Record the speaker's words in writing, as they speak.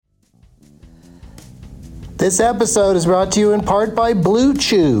This episode is brought to you in part by Blue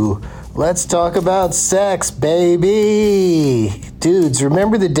Chew. Let's talk about sex, baby. Dudes,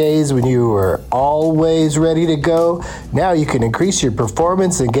 remember the days when you were always ready to go? Now you can increase your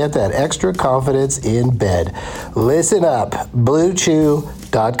performance and get that extra confidence in bed. Listen up,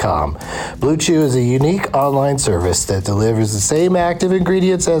 BlueChew.com. Blue Chew is a unique online service that delivers the same active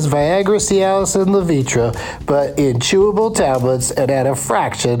ingredients as Viagra, Cialis, and Levitra, but in chewable tablets and at a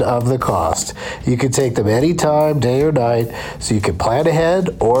fraction of the cost. You can take them anytime, day or night, so you can plan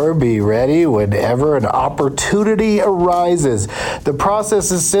ahead or be ready whenever an opportunity arises. The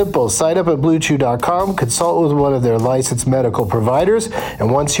process is simple. Sign up at BlueChew.com, consult with one of their licensed medical providers, and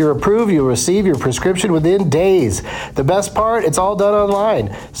once you're approved, you'll receive your prescription within days. The best part, it's all done online,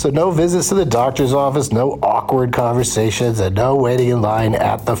 so no visits to the doctor's office, no awkward conversations, and no waiting in line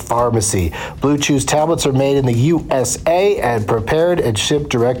at the pharmacy. Blue Chew's tablets are made in the USA and prepared and shipped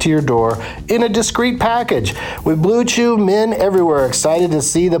direct to your door in a discreet package. With Blue Chew, men everywhere are excited to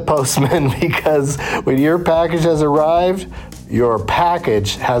see the postman because when your package has arrived, your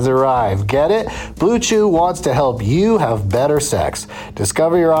package has arrived. Get it? Blue Chew wants to help you have better sex.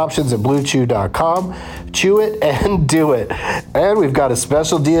 Discover your options at BlueChew.com. Chew it and do it. And we've got a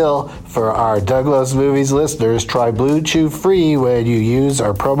special deal for our Douglas Movies listeners. Try Blue Chew free when you use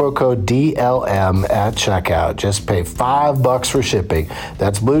our promo code DLM at checkout. Just pay $5 for shipping.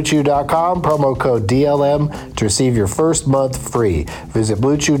 That's BlueChew.com, promo code DLM to receive your first month free. Visit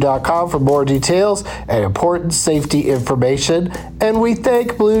BlueChew.com for more details and important safety information. And we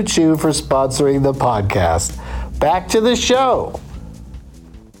thank Blue Chew for sponsoring the podcast. Back to the show.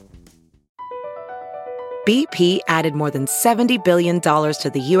 BP added more than $70 billion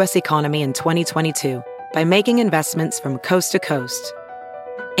to the U.S. economy in 2022 by making investments from coast to coast.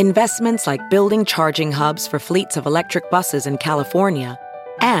 Investments like building charging hubs for fleets of electric buses in California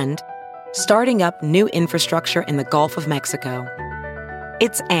and starting up new infrastructure in the Gulf of Mexico.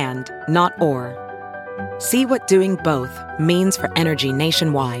 It's and, not or. See what doing both means for energy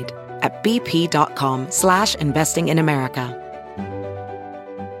nationwide at bp.com/investing in America.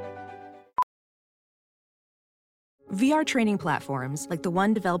 VR training platforms, like the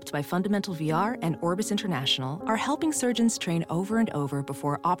one developed by Fundamental VR and Orbis International, are helping surgeons train over and over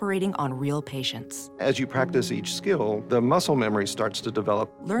before operating on real patients. As you practice each skill, the muscle memory starts to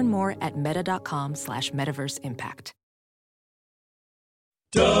develop. Learn more at meta.com/metaverse impact.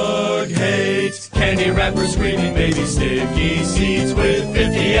 Doug hates candy wrappers, screaming baby sticky seeds with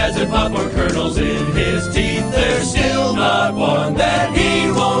 50 acid popcorn kernels in his teeth. There's still not one that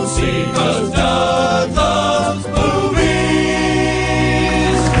he won't see, 'cause Doug loves movies.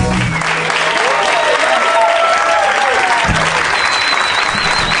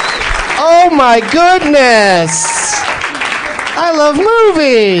 Oh my goodness! I love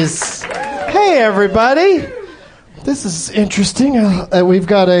movies! Hey everybody! This is interesting. We've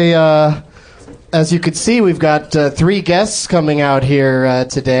got as you can see, we've got 3 guests coming out here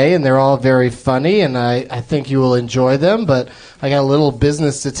today, and they're all very funny, and I think you will enjoy them, but I got a little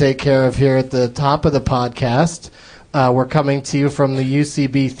business to take care of here at the top of the podcast. We're coming to you from the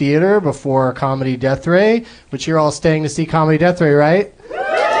UCB Theater before Comedy Death Ray, which you're all staying to see Comedy Death Ray, right?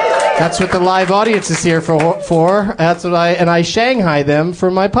 That's what the live audience is here for. That's what I Shanghai them for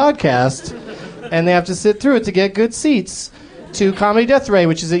my podcast. And they have to sit through it to get good seats to Comedy Death Ray,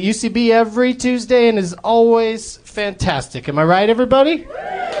 which is at UCB every Tuesday and is always fantastic. Am I right, everybody?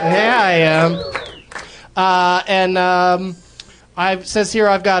 Yeah, I am. It says here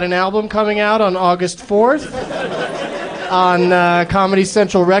I've got an album coming out on August 4th on Comedy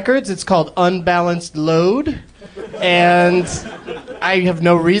Central Records. It's called Unbalanced Load. And I have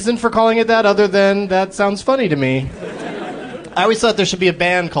no reason for calling it that other than that sounds funny to me. I always thought there should be a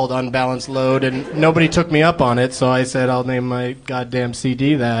band called Unbalanced Load, and nobody took me up on it, so I said I'll name my goddamn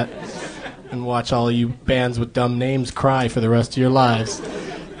CD that and watch all you bands with dumb names cry for the rest of your lives.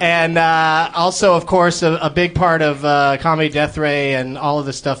 And also, of course, a big part of Comedy Death Ray and all of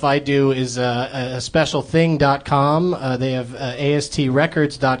the stuff I do is a specialthing.com. They have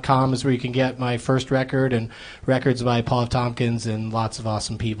astrecords.com is where you can get my first record and records by Paul F. Tompkins and lots of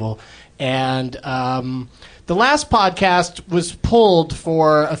awesome people. And the last podcast was pulled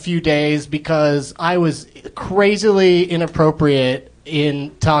for a few days because I was crazily inappropriate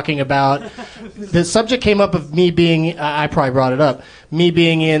in talking about the subject came up of me being I probably brought it up, me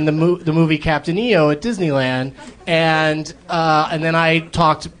being in the movie Captain EO at Disneyland, and then I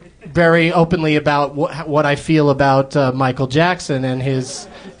talked very openly about what I feel about Michael Jackson and his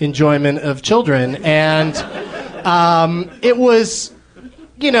enjoyment of children, and it was,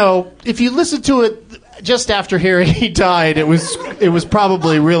 you know, if you listen to it just after hearing he died, it was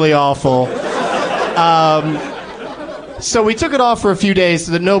probably really awful. So we took it off for a few days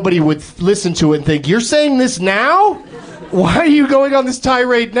so that nobody would listen to it and think, you're saying this now? Why are you going on this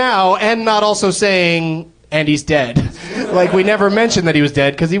tirade now? And not also saying, and he's dead. Like, we never mentioned that he was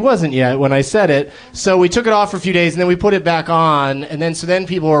dead because he wasn't yet when I said it. So we took it off for a few days and then we put it back on. And then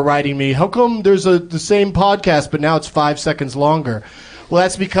people were writing me, how come there's the same podcast but now it's 5 seconds longer? Well,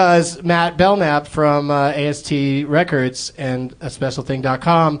 that's because Matt Belknap from AST Records and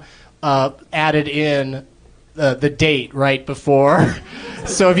specialthing.com added in the date right before.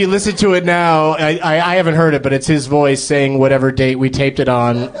 So if you listen to it now, I haven't heard it, but it's his voice saying whatever date we taped it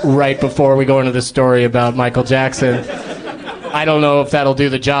on right before we go into the story about Michael Jackson. I don't know if that'll do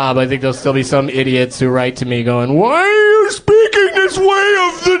the job. I think there'll still be some idiots who write to me going, why are you speaking this way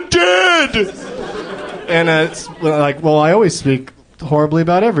of the dead? And it's like, well, I always speak horribly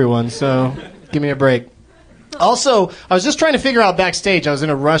about everyone, so give me a break. Also, I was just trying to figure out backstage. I was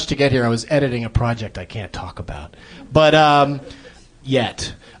in a rush to get here. I was editing a project I can't talk about, but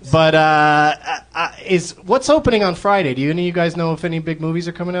yet. But what's opening on Friday? Do any of you guys know if any big movies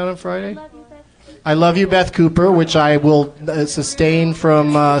are coming out on Friday? I Love You, Beth Cooper, which I will sustain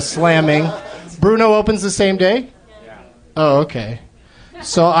from slamming. Bruno opens the same day? Yeah. Oh, okay.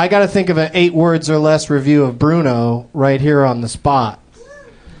 So I got to think of an 8 words or less review of Bruno right here on the spot.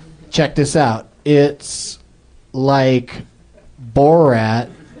 Check this out. It's like Borat,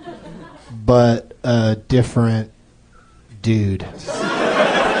 but a different dude.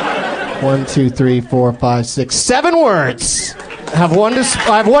 1, 2, 3, 4, 5, 6, 7 words. I have one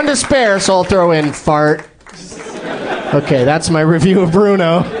to spare, so I'll throw in fart. Okay, that's my review of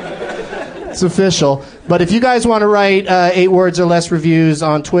Bruno. It's official. But if you guys want to write 8 words or less reviews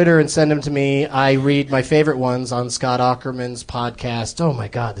on Twitter and send them to me, I read my favorite ones on Scott Aukerman's podcast. Oh, my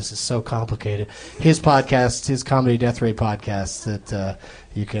God, this is so complicated. His podcast, his Comedy Death Ray podcast, that the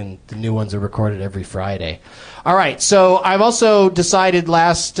new ones are recorded every Friday. All right, so I've also decided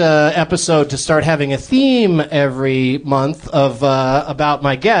last episode to start having a theme every month of about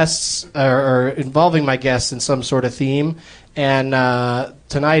my guests, or involving my guests in some sort of theme. And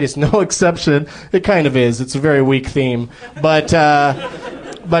tonight is no exception. It kind of is. It's a very weak theme. But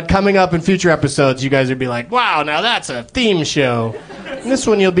coming up in future episodes, you guys would be like, wow, now that's a theme show. And this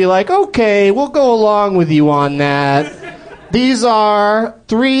one you'll be like, okay, we'll go along with you on that. These are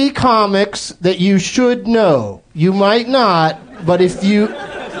 3 comics that you should know. You might not, but if you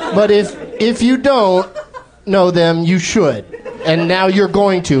don't know them, you should. And now you're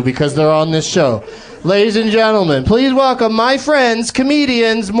going to, because they're on this show. Ladies and gentlemen, please welcome my friends,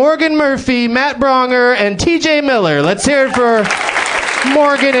 comedians, Morgan Murphy, Matt Braunger, and TJ Miller. Let's hear it for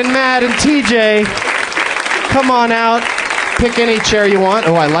Morgan and Matt and TJ. Come on out. Pick any chair you want.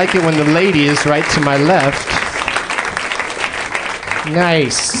 Oh, I like it when the lady is right to my left.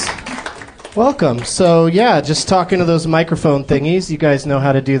 Nice. Welcome. So, yeah, just talking to those microphone thingies. You guys know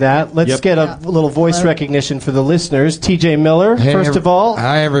how to do that. Let's get a little voice recognition for the listeners. TJ Miller, first of all.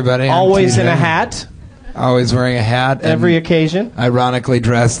 Hi, everybody. Always in a hat. Always wearing a hat. Every occasion. Ironically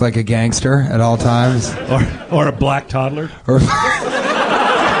dressed like a gangster at all times. Or a black toddler. Or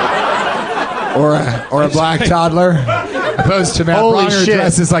a black toddler. Opposed to Matt Braunger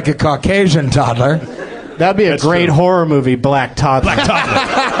dresses like a Caucasian toddler. That'd be a great horror movie, Black Toddler. Black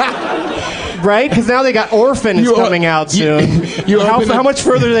toddler. Right? Because now they got Orphan is coming out soon. How much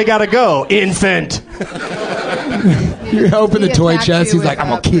further do they got to go? Infant. You open the toy chest, he's like, I'm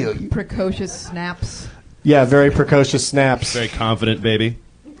going to kill you. Precocious snaps. Yeah, very precocious snaps. Very confident baby.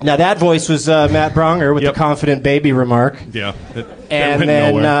 Now that voice was Matt Braunger with the confident baby remark. Yeah. And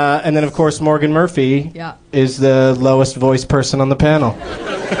then of course Morgan Murphy is the lowest voiced person on the panel.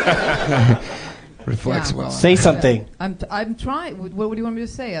 Reflects well. Say something. I'm trying. What do you want me to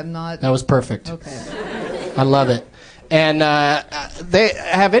say? I'm not. That was perfect. Okay. I love it. And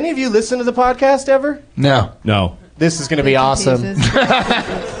have any of you listened to the podcast ever? No. This is going to be awesome.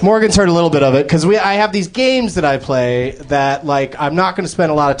 Morgan's heard a little bit of it because I have these games that I play that I'm not going to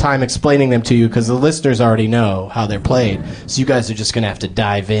spend a lot of time explaining them to you because the listeners already know how they're played. So you guys are just going to have to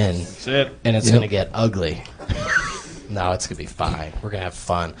dive in. That's it. And it's going to get ugly. No, it's going to be fine. We're going to have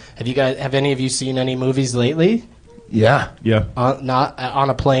fun. Have any of you seen any movies lately? Yeah. Not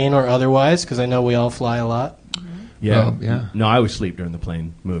on a plane or otherwise, because I know we all fly a lot. Yeah. Yeah. No, I always sleep during the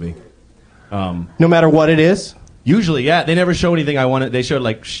plane movie. No matter what it is? Usually, yeah. They never show anything I wanted. They showed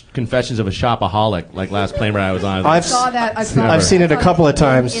Confessions of a Shopaholic, last plane ride I was on. I saw that. I've seen it a couple of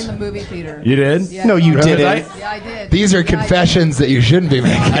times. In the movie theater. You did? Yeah, no, you didn't. Yeah, I did. These are confessions that you shouldn't be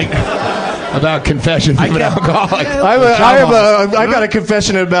making. about confessions of an alcoholic. I got a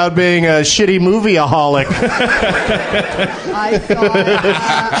confession about being a shitty movie-aholic. I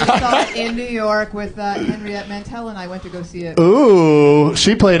saw it in New York with Henriette Mantel, and I went to go see it. Ooh,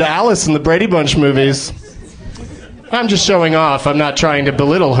 she played Alice in the Brady Bunch movies. I'm just showing off. I'm not trying to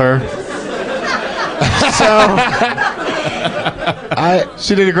belittle her.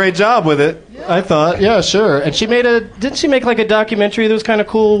 She did a great job with it. I thought, yeah, sure. And didn't she make like a documentary that was kind of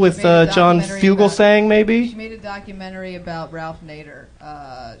cool with John Fugelsang, maybe? She made a documentary about Ralph Nader.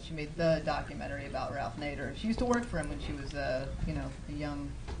 She made the documentary about Ralph Nader. She used to work for him when she was, a young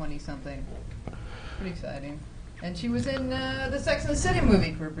 20-something. Pretty exciting. And she was in the Sex and the City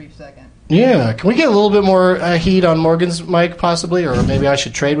movie for a brief second. Yeah. Can we get a little bit more heat on Morgan's mic, possibly? Or maybe I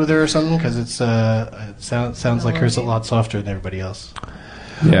should trade with her or something? Because it sounds like hers a lot softer than everybody else.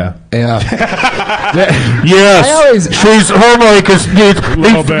 Yeah. Yes. Her mic is a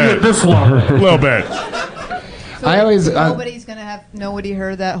little bit. This long. A little bit. So nobody's going to know what he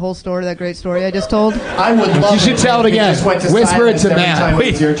heard that whole story, that great story I just told? I would love You should tell it again. Whisper it to Matt.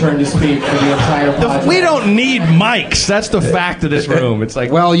 It's your turn to speak for the entire podcast. We don't need mics. That's the fact of this room. It's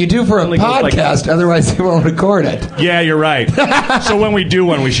like, well, you do for a podcast, otherwise they won't record it. Yeah, you're right. So when we do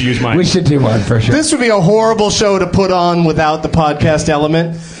one, we should use mics. We should do one for sure. This would be a horrible show to put on without the podcast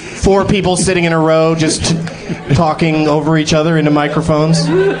element. 4 people sitting in a row just talking over each other into microphones.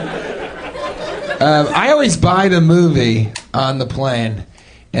 I always buy the movie on the plane,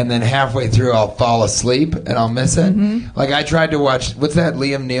 and then halfway through I'll fall asleep and I'll miss it. Mm-hmm. Like I tried to watch, what's that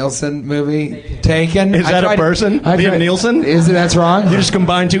Liam Neeson movie? Taken? Is that a person? Liam Neeson? That's wrong? You just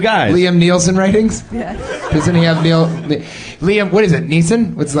combined 2 guys. Liam Neeson ratings? Yes. Doesn't he have Liam, what is it,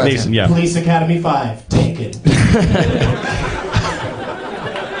 Neeson? What's that? Neeson, yeah. Police Academy 5, Taken.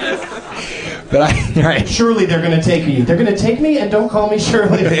 But right. Surely they're going to take you. They're going to take me, and don't call me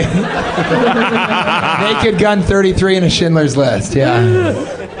Shirley. Naked Gun 33 and a Schindler's List. Yeah.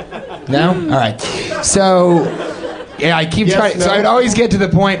 No? All right. So, yeah, I keep trying. No. So I'd always get to the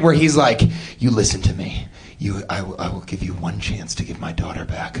point where he's like, "You listen to me. I will give you one chance to give my daughter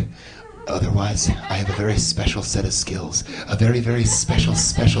back. Otherwise, I have a very special set of skills. A very, very special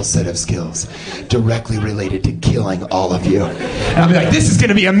set of skills. Directly related to killing all of you." And I'll be like, "This is going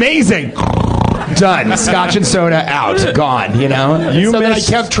to be amazing." Done. Scotch and soda out. Gone, then I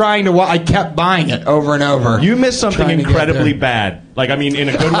kept trying to I kept buying it over and over. You missed something incredibly bad. Like, I mean, in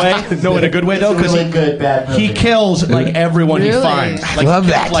a good way? No, in a good way, though? Because he kills, like, everyone he finds. Like, love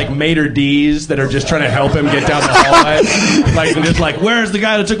that. Like, maitre d's that are just trying to help him get down the hallway. Like, just like, where's the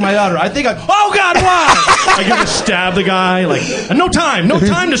guy that took my daughter? Oh, God, why? Like, you're going to stab the guy. Like, no time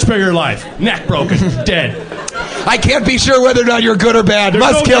to spare your life. Neck broken. Dead. I can't be sure whether or not you're good or bad.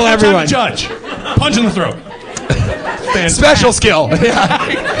 Must kill everyone. Time to judge. Punch in the throat. Special skill.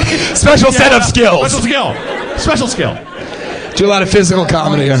 Special set of skills. Special skill. Do a lot of physical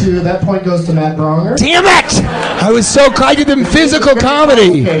comedy. That point goes to Matt Braunger. Damn it! I did the physical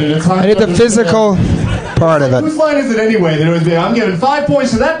comedy. I did the physical part of it. Whose line is it anyway? That it was I'm giving 5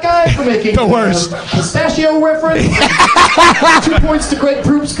 points to that guy for making the worst pistachio reference. 2 points to Greg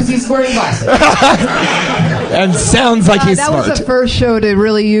Proops because he's wearing glasses. And sounds like he's smart. That was the first show to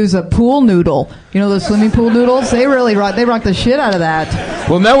really use a pool noodle. You know those swimming pool noodles? They rock the shit out of that.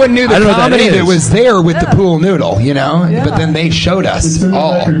 Well, no one knew the comedy that was there with the pool noodle, Yeah. But then they showed us it's in the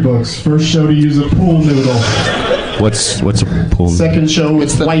all. Record books. First show to use a pool noodle. What's a pool? Second show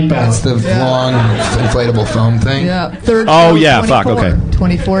with Wipeout. It's the long inflatable foam thing. Yeah. Third. Oh show, yeah. 24. Fuck. Okay.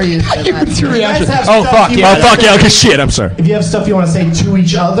 24 used that. Oh fuck. Yeah. Oh fuck. Yeah. Okay. Shit. I'm sorry. If you have stuff you want to say to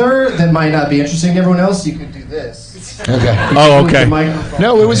each other that might not be interesting to everyone else, you could do this. Okay. Oh, okay.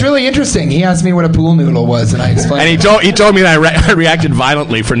 No, it was really interesting. He asked me what a pool noodle was, and I explained. And he told me that I reacted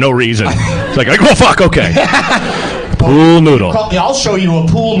violently for no reason. It's like, oh fuck. Okay. Pool noodle. I'll show you a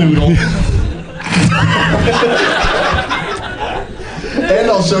pool noodle.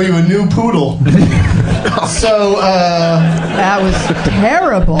 And I'll show you a new poodle. So, that was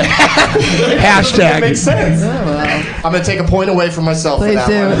terrible. Hashtag. It makes sense. Oh, well. I'm going to take a point away from myself Please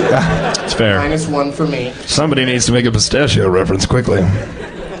for that do. one. It's fair. -1 for me. Somebody needs to make a pistachio reference quickly.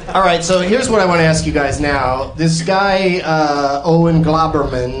 All right, so here's what I want to ask you guys now. This guy, Owen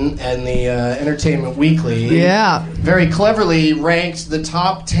Glaberman, and the Entertainment Weekly, very cleverly ranked the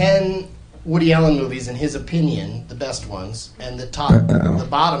top 10 Woody Allen movies in his opinion, the best ones, and the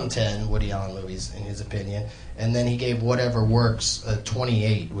bottom 10 Woody Allen movies in his opinion, and then he gave Whatever Works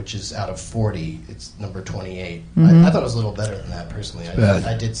 28, which is out of 40. It's number 28. I thought it was a little better than that, personally.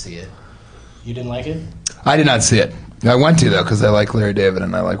 I did see it. You didn't like it? I did not see it. I went to, though, because I like Larry David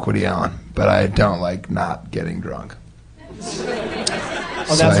and I like Woody Allen, but I don't like not getting drunk.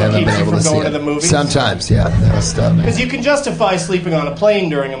 Oh, so that's I what haven't keeps been you able from to see going it. to the movies? Sometimes, yeah. That'll stop me. Because you can justify sleeping on a plane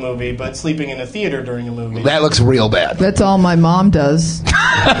during a movie, but sleeping in a theater during a movie. That looks real bad. That's all my mom does.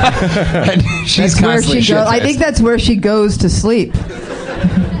 And she's That's where constantly she goes. I think that's where she goes to sleep.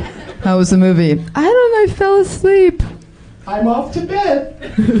 How was the movie? I don't know. I fell asleep. I'm off to bed.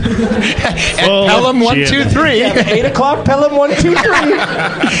 Pelham 1, 2, 3. Yeah, 8 o'clock, Pelham 1, 2,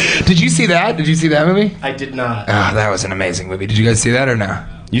 3. Did you see that? Did you see that movie? I did not. Oh, that was an amazing movie. Did you guys see that or no?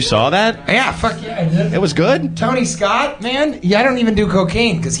 You saw that? Yeah, fuck yeah, I did. It was good? Tony Scott, man. Yeah, I don't even do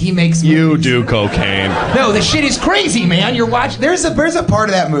cocaine because he makes You movies. do cocaine. No, the shit is crazy, man. You're watching. There's a part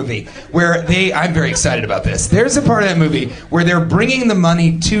of that movie where I'm very excited about this. There's a part of that movie where they're bringing the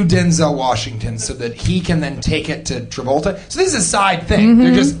money to Denzel Washington so that he can then take it to Travolta. So this is a side thing.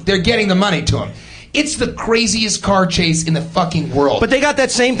 They're getting the money to him. It's the craziest car chase in the fucking world. But they got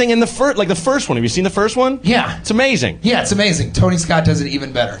that same thing in the first one. Have you seen the first one? Yeah. It's amazing. Yeah, it's amazing. Tony Scott does it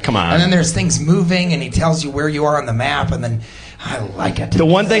even better. Come on. And then there's things moving, and he tells you where you are on the map, and then I like it. The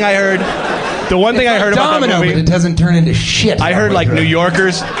one thing I heard about that Domino, movie, but it doesn't turn into shit. I heard like New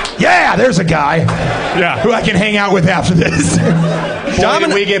Yorkers. Yeah, there's a guy. Yeah. Who I can hang out with after this.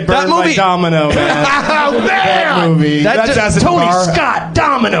 Domino, we get burned by Domino, man. Oh, man! That movie. That's Tony Scott,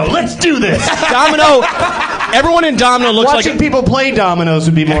 Domino. Let's do this. Domino. Everyone in Domino looks Watching like people play dominoes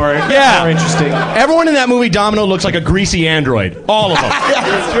would be more interesting. Everyone in that movie Domino looks like a greasy android. All of them.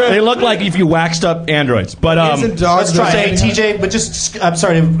 They look like if you waxed up androids. But let's try. Hey, TJ, but I'm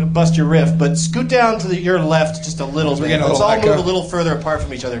sorry to bust your riff, but scoot down to your left just a little bit. Let's all move a little further apart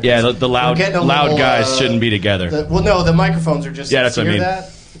from each other. Yeah, the loud guys shouldn't be together. The microphones are just. Yeah, that's what I mean.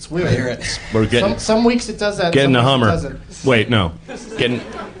 That? It's weird. I hear it. We're getting some weeks it does that. Getting some a weeks Hummer. it doesn't. Wait, no. Getting.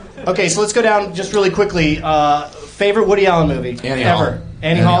 Okay, so let's go down just really quickly. Favorite Woody Allen movie Annie ever? Hall.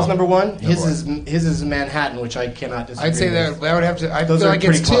 Annie Hall's number one. His is Manhattan, which I cannot disagree. I'd say with. that would have to. I Those feel are like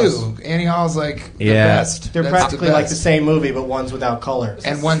it's pretty close. two. Annie Hall's like the Yeah. best. They're That's practically the like best. the same movie, but one's without color.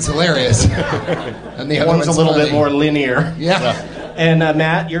 And one's hilarious. And the other one's a little funny. bit more linear. Yeah. And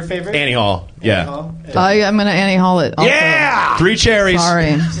Matt, your favorite? Annie Hall. Yeah. Hall? I'm going to Annie Hall it. Also. Yeah. 3 cherries.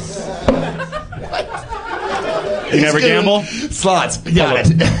 Sorry. You never gamble? Slots. Got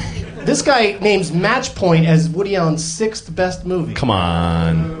it. This guy names Match Point as Woody Allen's 6th best movie. Come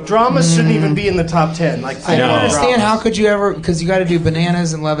on. Dramas shouldn't even be in the top 10. Like I don't No. understand how could you ever, because you got to do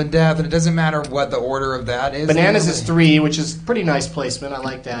Bananas and Love and Death, and it doesn't matter what the order of that is. Bananas is 3, which is pretty nice placement. I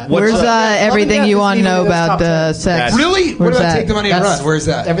like that. Where's Love and everything Death you isn't want to even know in this about top 10. sex? Really? What Where's about that? Take the Money and That's- Run? Where's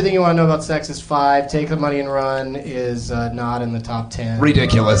that? Everything You Want to Know About Sex is 5. Take the Money and Run is not in the top 10.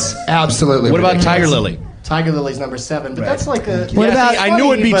 Ridiculous. Absolutely. What about ridiculous. Tiger Lily? Tiger Lily's number 7, but that's like a. What about- I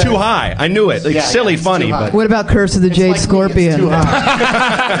knew it'd be funny, too but- high. I knew it. Like, Yeah, silly, it's funny, too high. but What about Curse of the It's Jade like me, it's Scorpion? too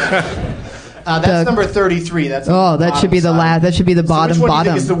high. That's Doug. number 33. That's Oh, that should be the last. That should be the bottom. So which one do you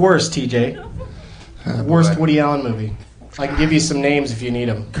bottom. think is the worst, TJ? Worst Woody Allen movie. I can give you some names if you need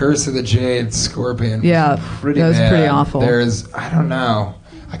them. Curse of the Jade Scorpion. Yeah, Pretty that was bad. pretty awful. There's, I don't know.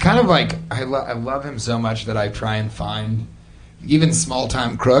 I kind of like, I love him so much that I try and find even Small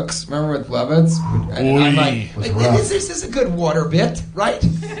Time Crooks. Remember with Lovitz? And I'm like this is a good water bit, right?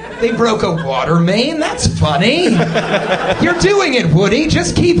 They broke a water main. That's funny. You're doing it, Woody.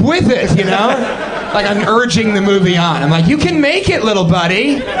 Just keep with it, you know? Like I'm urging the movie on. I'm like, you can make it, little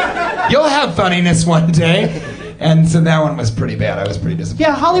buddy. You'll have funniness one day. And so that one was pretty bad. I was pretty disappointed.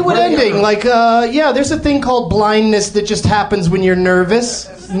 Yeah, Hollywood ending. Like, there's a thing called blindness that just happens when you're nervous.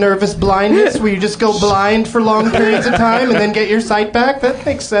 Nervous blindness, where you just go blind for long periods of time and then get your sight back. That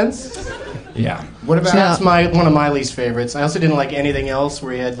makes sense. Yeah. What about? That's one of my least favorites. I also didn't like anything else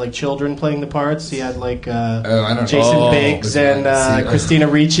where he had like children playing the parts. He had like Jason Biggs and Christina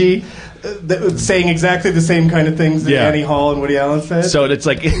Ricci. Saying exactly the same kind of things that Annie Hall and Woody Allen said. So it's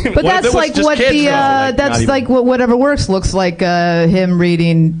like, But that's like what whatever works looks like him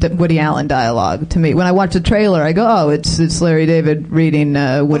reading Woody Allen dialogue to me. When I watch the trailer, I go, "Oh, it's Larry David reading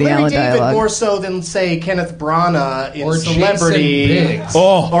Woody Allen David dialogue." More so than say Kenneth Branagh in Or Celebrity. Jason Biggs.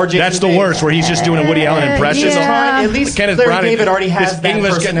 Or Jason that's the Biggs. worst, where he's just doing a Woody Allen impression. Yeah. At least Kenneth Larry Branagh, David already has this that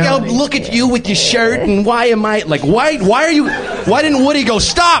English guy, personality. look at you with your shirt, and why am I like why didn't Woody go,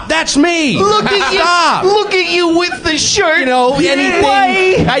 stop? That's me. Stop. Look at you with the shirt. You know,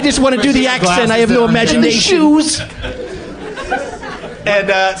 anything. I just want to do the accent. I have no imagination. Shoes.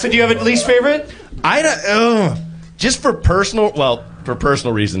 And so, do you have a least favorite? I don't. Just for personal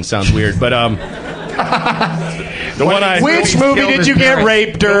reasons sounds weird, but the one I Which movie did you get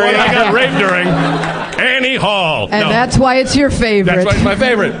raped the during? one I got raped during Annie Hall. And that's why it's your favorite. That's why it's my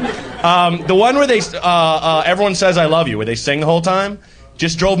favorite. The one where they everyone says I love you, where they sing the whole time,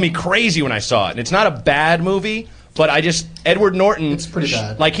 just drove me crazy when I saw it. And it's not a bad movie, But Edward Norton, It's pretty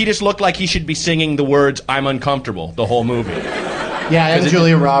bad. Like, he just looked like he should be singing the words "I'm uncomfortable" the whole movie. Yeah, and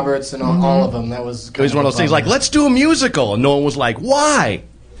Julia Roberts and all of them. That was. It was one of those things like, let's do a musical, and no one was like, why?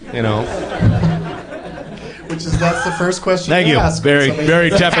 You know. That's the first question. Thank you. Ask Very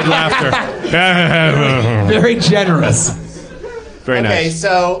tepid laughter. Very generous. Very nice. Okay,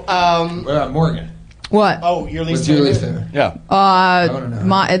 so Morgan. What? Oh, your least What's your favorite? least favorite? Yeah.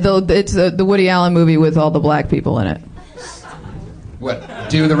 It's the Woody Allen movie with all the black people in it. What?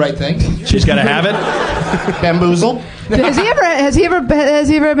 Do the right thing? She's got to have it. Bamboozle. Has he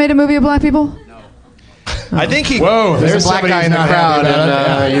ever made a movie of black people? I think he. Whoa, There's a black guy in the crowd,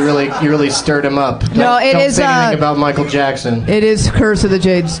 and you really stirred him up. Don't say anything about Michael Jackson. It is Curse of the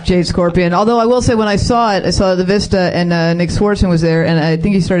Jade Scorpion. Although I will say, when I saw it, I saw the Vista, and Nick Swartzen was there, and I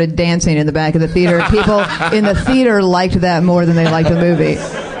think he started dancing in the back of the theater. People in the theater liked that more than they liked the movie.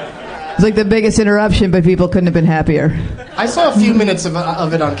 It's like the biggest interruption, but people couldn't have been happier. I saw a few minutes of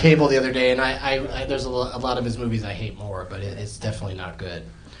it on cable the other day, and I there's a lot of his movies I hate more, but it's definitely not good.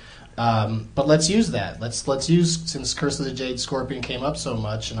 But let's use that. Let's use, since Curse of the Jade Scorpion came up so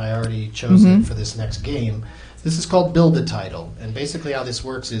much, and I already chose it for this next game. This is called Build a Title, and basically how this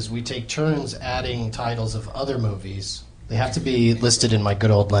works is we take turns adding titles of other movies. They have to be listed in my good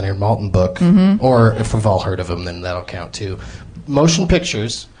old Leonard Maltin book, or if we've all heard of them, then that'll count too. Motion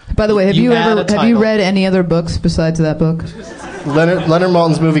pictures. By the way, have you read any other books besides that book? Leonard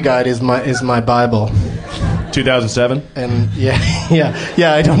Maltin's movie guide is my Bible. 2007. And yeah,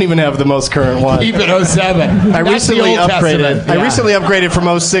 I don't even have the most current one. Keep it 07. I recently upgraded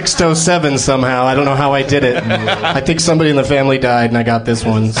from 06 to 07 somehow. I don't know how I did it. I think somebody in the family died and I got this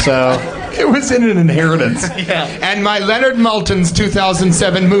one. So it was in an inheritance. Yeah. And my Leonard Maltin's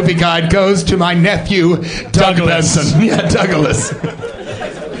 2007 movie guide goes to my nephew, Doug Benson. Yeah, Douglas.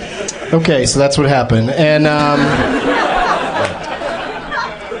 Okay, so that's what happened. And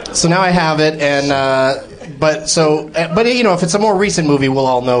so now I have it, and but you know, if it's a more recent movie, we'll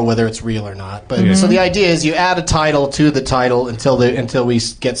all know whether it's real or not. But so the idea is you add a title to the title until we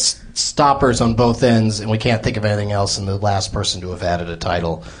get stoppers on both ends, and we can't think of anything else, and the last person to have added a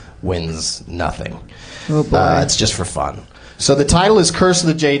title wins nothing. Oh boy. It's just for fun. So the title is Curse of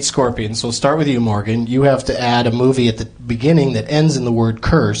the Jade Scorpion. So we'll start with you, Morgan. You have to add a movie at the beginning that ends in the word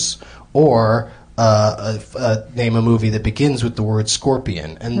curse, or name a movie that begins with the word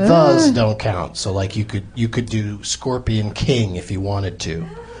scorpion, and those don't count. So, like, you could do Scorpion King if you wanted to.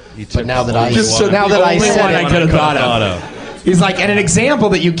 But now that I said I could have thought of. He's like, and an example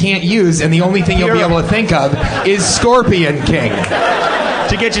that you can't use, and the only thing you'll be able to think of is Scorpion King.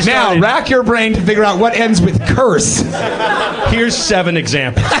 To get you now, started, rack your brain to figure out what ends with curse. Here's 7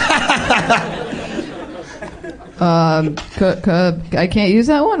 examples. I can't use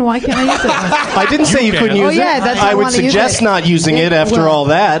that one. Why can't I use that one? I didn't say you couldn't use it. I would suggest not using it after all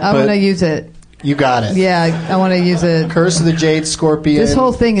that. I'm going to use it. You got it. Yeah, I want to use it. Curse of the Jade Scorpion. This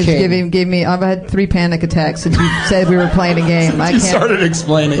whole thing is King. gave me. I've had 3 panic attacks since you said we were playing a game. I can't. Started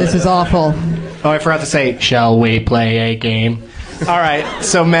explaining. This is awful. Oh, I forgot to say, shall we play a game? All right,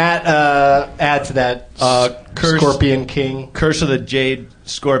 so Matt, add to that Scorpion King. Curse of the Jade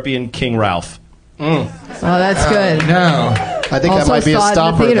Scorpion King Ralph. Oh, that's good. No. I think that might be a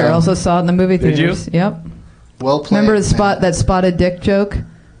stopper. In the theater. Though. Also saw it in the movie theaters. Did you? Yep. Well played. Remember that spotted dick joke?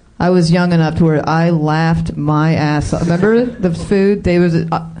 I was young enough to where I laughed my ass off. Remember the food?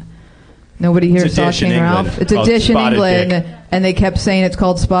 Nobody here saw King Ralph. It's a dish in England, and they kept saying it's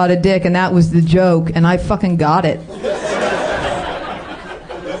called spotted dick, and that was the joke, and I fucking got it.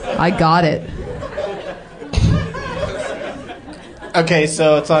 I got it. Okay,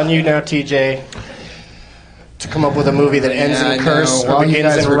 so it's on you now, TJ, to come up with a movie that ends in curse or While you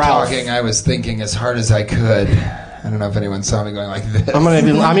begins guys in were Ralph. talking, I was thinking as hard as I could. I don't know if anyone saw me going like this. I'm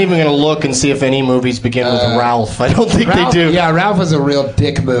even going to look and see if any movies begin with Ralph. I don't think Ralph, they do. Yeah, Ralph was a real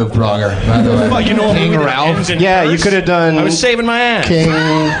dick move, Braunger, by the way. Well, you know, King Ralph. Yeah, you could have done. I was saving my ass. King.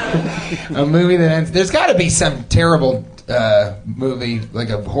 A movie that ends. There's got to be some terrible movie, like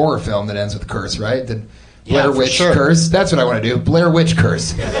a horror film that ends with curse, right? The Blair Witch Curse. That's what I want to do. Blair Witch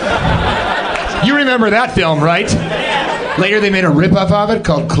Curse. You remember that film, right? Later they made a rip-off of it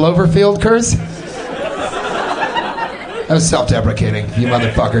called Cloverfield Curse. That was self-deprecating, you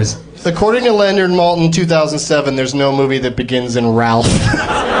motherfuckers. According to Leonard Maltin, 2007, there's no movie that begins in Ralph.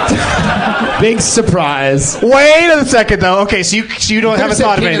 Big surprise. Wait a second, though. Okay, so you don't haven't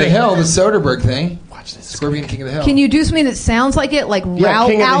thought of King anything. of the Hill, the Soderbergh thing. Watch this. Scorpion King of the Hill. Can you do something that sounds like it, like Yeah,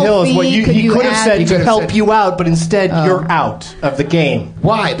 King of the Hill is what you could have said to help said- you out, but instead you're out of the game.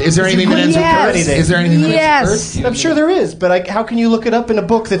 Why? Is there anything that ends with curse? Is there anything that ends with curse? I'm sure there is, but how can you look it up in a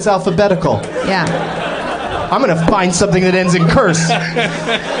book that's alphabetical? Yeah. I'm gonna find something that ends in curse.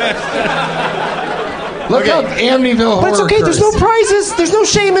 Look up Amityville Horror. But it's okay. Curse. There's no prizes. There's no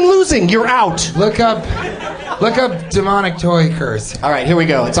shame in losing. You're out. Look up demonic toy curse. All right, here we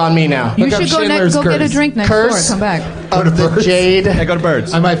go. It's on me now. You should go get a drink next Curse door. Come back. Of the Jade. Hey, go to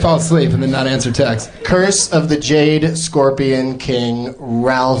Birds. I might fall asleep and then not answer text. Curse of the Jade Scorpion King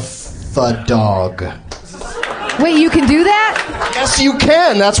Ralph the Dog. Wait, you can do that? Yes, you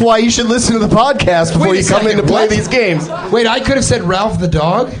can. That's why you should listen to the podcast before you come in to play these games. Wait, I could have said Ralph the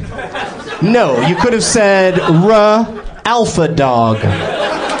Dog? No, you could have said Alpha Dog.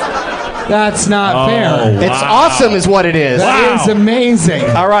 That's not fair. It's awesome is what it is. That is amazing.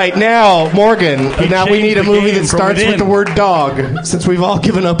 All right, now, Morgan, now we need a movie that starts with the word dog, since we've all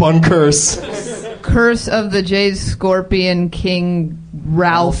given up on curse. Curse of the Jade Scorpion King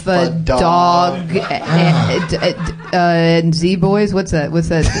Ralph the Dog and Z-Boys. What's that?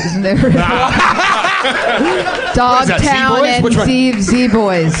 Isn't there? Dogtown and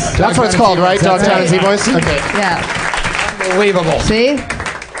Z-Boys. That's what it's called, right? Dogtown and Z-Boys? Okay. Yeah. Unbelievable. See?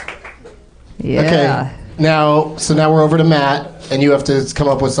 Yeah. Okay. Now we're over to Matt, and you have to come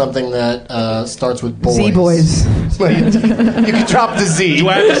up with something that starts with boys. Z-Boys. You can drop the Z. Do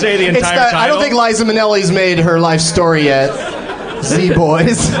I have to say the entire title? I don't think Liza Minnelli's made her life story yet.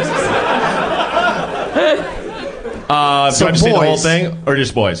 Z-Boys. So do I just say the whole thing, or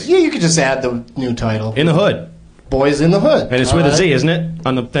just boys? Yeah, you could just add the new title. In the Hood. Boys in the Hood. And it's with a Z, isn't it?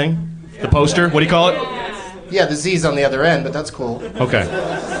 On the thing? The poster? What do you call it? Yeah, the Z's on the other end, but that's cool. Okay.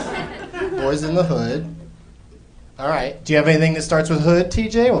 Boys in the Hood. All right. Do you have anything that starts with Hood,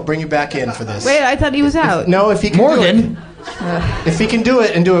 TJ? We'll bring you back in for this. Wait, I thought he was out. If he can Morgan. do it. If he can do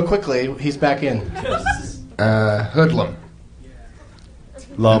it and do it quickly, he's back in. Hoodlum.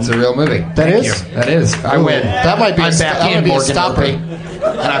 Love. That's a real movie. That is? That is. I win. That might be I'm back in, Morgan stopper. Murphy.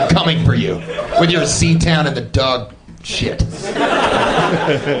 And I'm coming for you. With your Z-Town and the dog shit.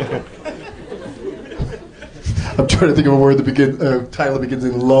 I'm trying to think of a word that title that begins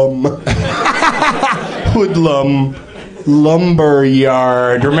in lum. Hoodlum.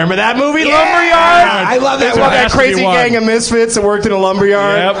 Lumberyard. Remember that movie, Lumberyard? I love that That's one. about that crazy gang of misfits that worked in a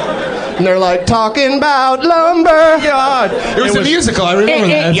lumberyard. Yep. And they're like, talking about lumberyard. It was a musical. I remember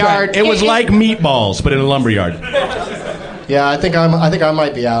that. That's right. It was like Meatballs, but in a lumberyard. Yeah, I think I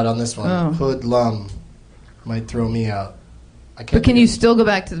might be out on this one. Oh. Hoodlum might throw me out. But can you still go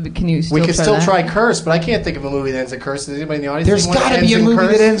back to the? Can you? We can still try curse, but I can't think of a movie that ends in curse. Does anybody in the audience? There's got to be a movie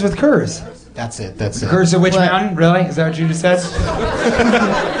that ends with curse. That's it. Curse of Witch Mountain? Really? Is that what you just said?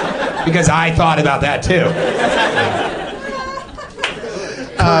 Because I thought about that too.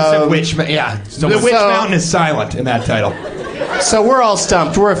 Curse of Witch Mountain. Yeah. The Witch Mountain is silent in that title. So we're all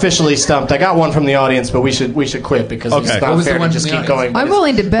stumped. We're officially stumped. I got one from the audience, but we should quit because it's not fair to just keep going. I'm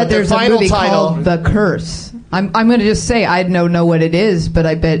willing to bet there's a movie called The Curse. I'm going to just say I don't know what it is, but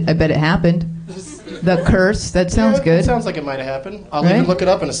I bet it happened. The Curse. That sounds good. It sounds like it might have happened. I'll even look it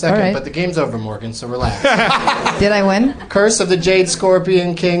up in a second. But the game's over, Morgan. So relax. Did I win? Curse of the Jade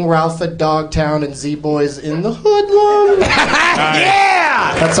Scorpion King, Ralph at Dogtown, and Z-Boys in the Hoodlum.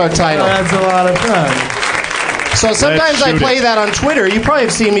 Yeah, that's our title. That's a lot of fun. So sometimes I play that on Twitter. You probably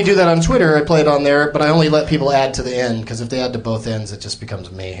have seen me do that on Twitter. I play it on there, but I only let people add to the end because if they add to both ends, it just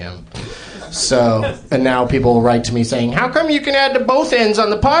becomes mayhem. So, and now people will write to me saying, "How come you can add to both ends on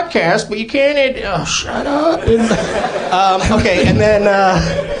the podcast, but you can't add?" Oh, shut up. Okay, and then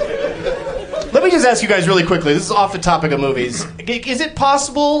let me just ask you guys really quickly. This is off the topic of movies. Is it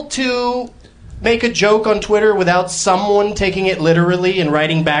possible to make a joke on Twitter without someone taking it literally and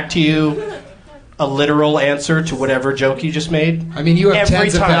writing back to you a literal answer to whatever joke you just made? I mean, you have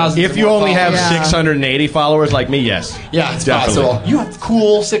tens of thousands. If you only have 680 followers like me, yes. Yeah, it's definitely possible. You have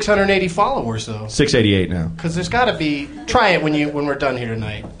cool 680 followers, though. 688 now. Because there's got to be. Try it when we're done here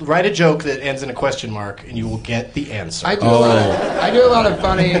tonight. Write a joke that ends in a question mark, and you will get the answer. I do a lot of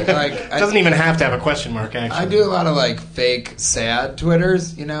funny like. It doesn't even have to have a question mark. Actually, I do a lot of like fake sad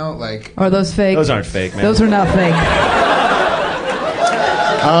Twitters. You know, like. Are those fake? Those aren't fake, man. Those are not fake.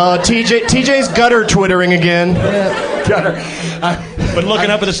 TJ's gutter twittering again. Yeah. Gutter. But looking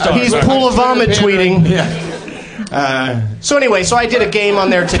up at the stars. He's pool of vomit tweeting. Yeah. So anyway, I did a game on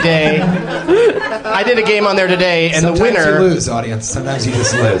there today. And Sometimes the winner. you lose, audience. Sometimes you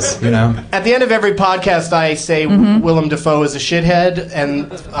just lose. You know. At the end of every podcast, I say Willem Dafoe is a shithead,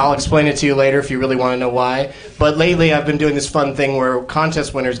 and I'll explain it to you later if you really want to know why. But lately, I've been doing this fun thing where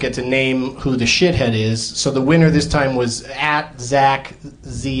contest winners get to name who the shithead is. So the winner this time was at Zach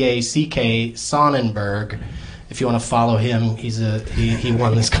ZACK Sonnenberg. If you want to follow him, he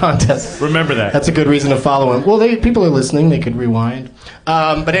won this contest. Remember that. That's a good reason to follow him. Well, people are listening. They could rewind.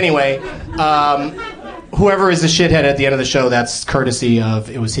 But anyway, whoever is the shithead at the end of the show, that's courtesy of,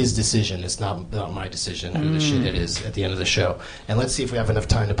 it was his decision. It's not my decision who the shithead is at the end of the show. And let's see if we have enough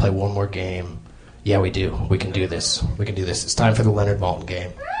time to play one more game. Yeah, we do. We can do this. It's time for the Leonard Maltin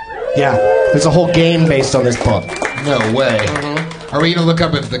game. Yeah, there's a whole game based on this book. No way. Mm-hmm. Are we going to look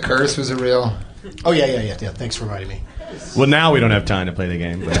up if the curse was a real... Oh, yeah. Thanks for reminding me. Well, now we don't have time to play the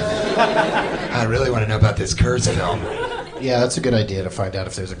game. But... I really want to know about this curse film. Yeah, that's a good idea to find out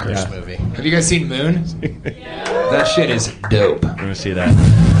if there's a curse movie. Have you guys seen Moon? That shit is dope. I'm going to see that.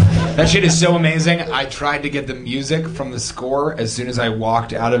 That shit is so amazing. I tried to get the music from the score as soon as I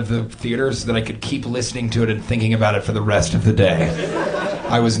walked out of the theater so that I could keep listening to it and thinking about it for the rest of the day.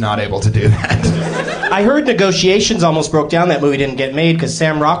 I was not able to do that. I heard negotiations almost broke down. That movie didn't get made because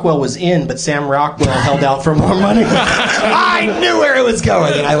Sam Rockwell was in, but Sam Rockwell held out for more money. I knew where it was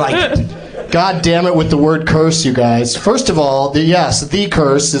going, and I liked it. God damn it with the word curse, you guys. First of all, The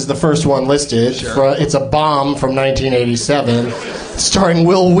Curse is the first one listed. Sure. It's a bomb from 1987, starring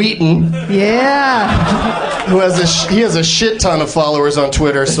Will Wheaton. Yeah. Who he has a shit ton of followers on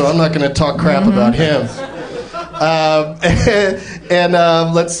Twitter, so I'm not going to talk crap about him.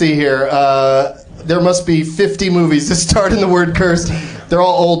 Let's see here. There must be 50 movies that start in the word curse. They're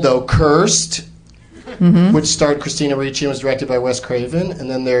all old, though. Cursed, which starred Christina Ricci and was directed by Wes Craven. And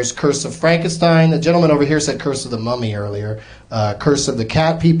then there's Curse of Frankenstein. The gentleman over here said Curse of the Mummy earlier. Curse of the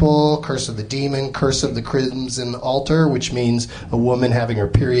Cat People, Curse of the Demon, Curse of the Crimson Altar, which means a woman having her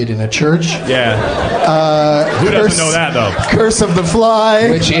period in a church. Yeah. Who doesn't know that, though? Curse of the Fly.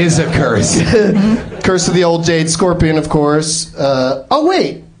 Which is a curse. Curse of the Old Jade Scorpion, of course. Oh,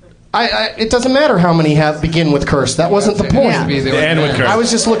 wait. It doesn't matter how many begin with curse. That wasn't the point. Yeah. They end with curse. I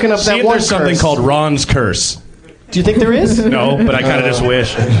was just looking up See that if one there's something curse. called Ron's curse. Do you think there is? No, but I kind of just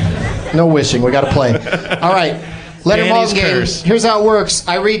wish. No wishing. We got to play. All right. Leonard Danny's Maltin game. curse. Here's how it works.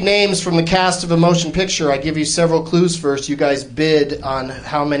 I read names from the cast of a motion picture. I give you several clues first. You guys bid on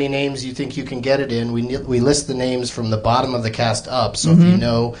how many names you think you can get it in. We list the names from the bottom of the cast up. So if you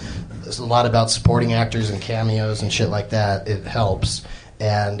know there's a lot about supporting actors and cameos and shit like that, it helps.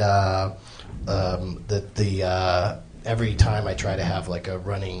 And every time I try to have like a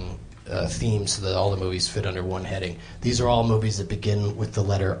running theme so that all the movies fit under one heading. These are all movies that begin with the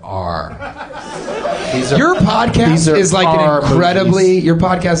letter R. Your podcast is like movies. Your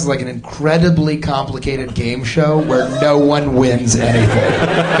podcast is like an incredibly complicated game show where no one wins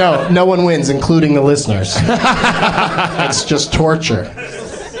anything. No one wins, including the listeners. It's just torture.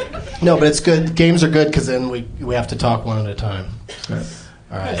 No, but it's good. Games are good because then we have to talk one at a time.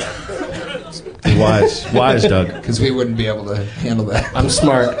 All right. Wise, Doug. Because we wouldn't be able to handle that. I'm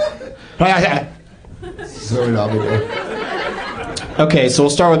smart. So we'd all be doing. Okay, so we'll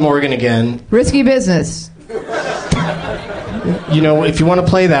start with Morgan again. Risky business. You know, if you want to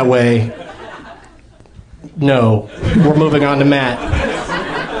play that way, no. We're moving on to Matt.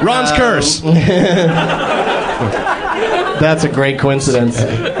 Ron's curse. That's a great coincidence.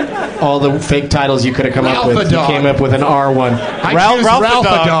 All the fake titles you could have come up with, you came up with an R one. Ralph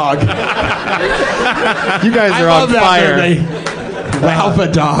the dog. You guys are on fire. Ralph a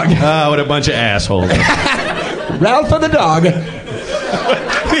dog. What a bunch of assholes. Ralph the dog.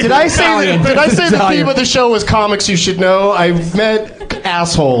 Did I say the theme of the show was comics you should know? I meant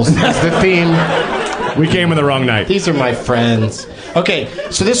assholes as the theme. We came in the wrong night. These are my friends. Okay,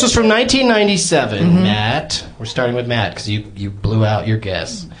 so this was from 1997. Matt, we're starting with Matt because you blew out your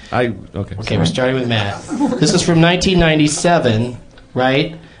guess. Okay, we're starting with Matt. This is from 1997,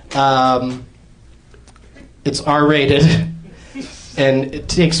 right? It's R-rated, and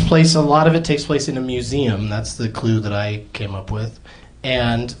a lot of it takes place in a museum. That's the clue that I came up with.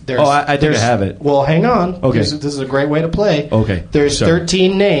 And there's... I think I have it. Well, hang on. Okay. This is a great way to play. Okay. There's Sorry.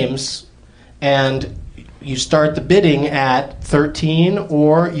 13 names, and you start the bidding at 13,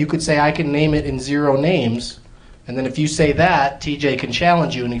 or you could say, I can name it in 0 names. And then if you say that, TJ can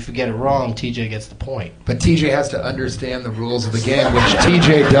challenge you, and if you get it wrong, TJ gets the point. But TJ has to understand the rules of the game, which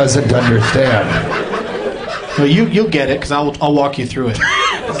TJ doesn't understand. Well, you'll get it, because I'll walk you through it.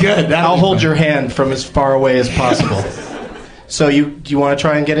 Good. I'll hold your hand from as far away as possible. So do you want to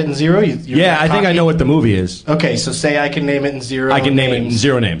try and get it in 0? Yeah, I think I know what the movie is. Okay, so say I can name it in 0 I can name it in names.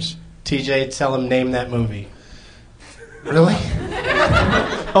 0 names. TJ, tell him name that movie. Really?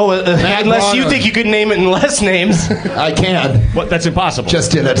 Oh, unless you think you could name it in less names. I can. What? That's impossible.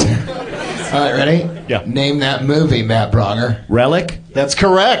 Just did it. All right, ready? Yeah. Name that movie, Matt Braunger. Relic? That's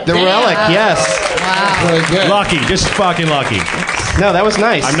correct. The Relic, yes. Wow. Very good. Lucky. Just fucking lucky. No, that was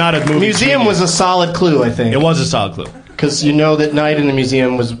nice. I'm not a movie Museum genius. was a solid clue, I think. It was a solid clue. Because you know that Night in the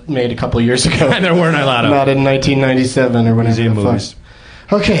Museum was made a couple years ago. And there weren't a lot of Not in 1997 or whatever. museum the fuck. movies.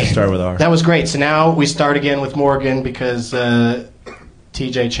 Okay. Start with R. That was great. So now we start again with Morgan because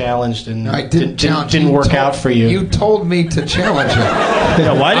TJ challenged and I didn't challenge. didn't work out for you. You told me to challenge him.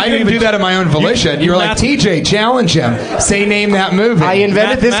 Yeah, why did I you didn't even do that of my own volition. You were like, TJ, challenge him. Say, name that movie. I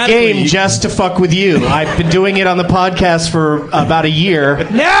invented this game just to fuck with you. I've been doing it on the podcast for about a year.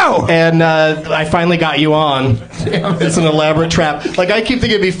 No! And I finally got you on. It's an elaborate trap. Like, I keep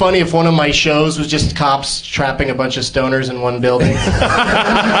thinking it'd be funny if one of my shows was just cops trapping a bunch of stoners in one building.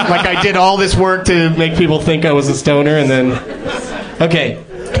 Like, I did all this work to make people think I was a stoner, and then... Okay.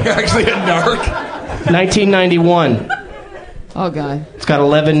 You're actually a narc. 1991. Oh, God. It's got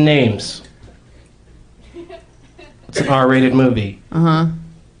 11 names. It's an R-rated movie. And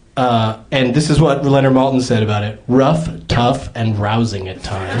this is what Leonard Maltin said about it. Rough, tough, and rousing at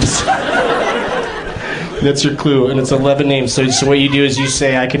times. That's your clue, and it's 11 names. So what you do is you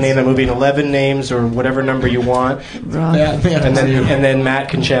say, I can name that movie in 11 names or whatever number you want. Rough. And then Matt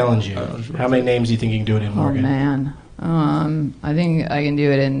can challenge you. How many names do you think you can do it in, Morgan? Oh, man. I think I can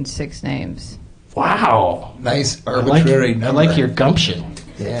do it in 6 names. Wow. Nice arbitrary number. I like your gumption.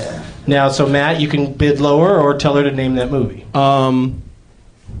 Yeah. Now, so Matt, you can bid lower or tell her to name that movie. Nah,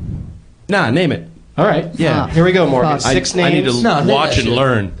 name it. All right. Yeah. Here we go, Morgan. Fuck. 6 I need names. to watch and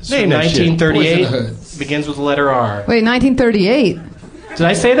learn. So Name that shit. 1938 begins with the letter R. Wait, 1938? Did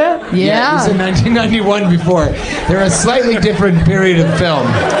I say that? Yeah. It was in 1991 before. They're a slightly different period of film.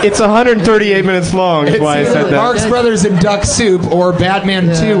 It's 138 minutes long, is why I said that. Marx Brothers and Duck Soup or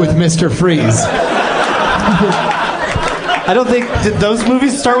Batman 2 with Mr. Freeze. I don't think... Did those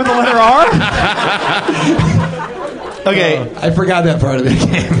movies start with the letter R? Okay. I forgot that part of the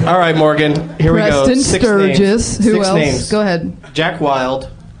game. All right, Morgan. Here we go. Preston 6 Sturgis. names. Who 6 else? names. Go ahead. Jack Wilde,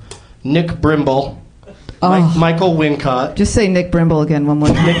 Nick Brimble, Oh. Michael Wincott, Just say Nick Brimble again one more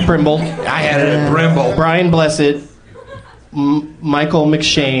time. Nick Brimble, I had it at Brimble. Brian Blessed, Michael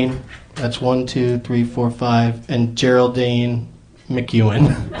McShane. That's 1, 2, 3, 4, 5, and Geraldine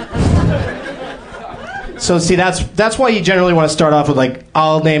McEwen. So see, that's why you generally want to start off with like,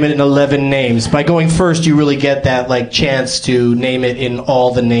 I'll name it in 11 names. By going first, you really get that like chance to name it in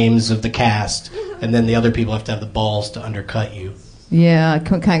all the names of the cast, and then the other people have to have the balls to undercut you. Yeah,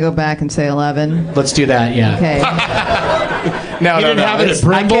 can I go back and say 11? Let's do that. Yeah. Okay. No, You didn't have it at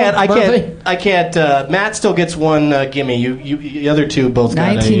Brimble, I can't. Matt still gets one gimme. You, the other two both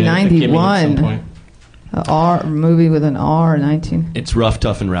got a gimme at some 1991. point. A R movie with an R. 19. It's rough,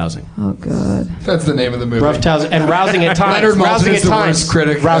 tough, and rousing. Oh, God. That's the name of the movie. Rough Towns and rousing at times. Leonard Maltin Rousing is at the times. worst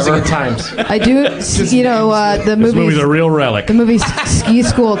critic Rousing ever. at times. I do, the This movie's movie. a real relic. The movie Ski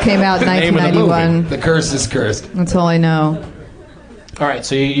School came out in The name of the movie. 1991. The curse is cursed. That's all I know. All right,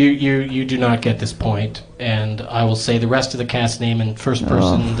 so you do not get this point, and I will say the rest of the cast name and first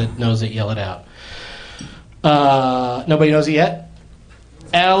person that knows it, yell it out. Nobody knows it yet?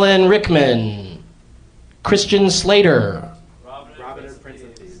 Alan Rickman, Christian Slater.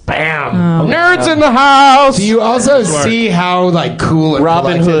 Bam! Oh. Nerds in the house. Do you also see how like cool and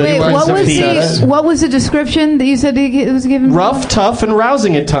Robin collected Hood. he Wait, was? what was the description that you said it was given? Rough, tough, and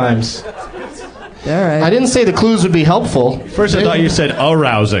rousing at times. All right. I didn't say the clues would be helpful. First, I thought you said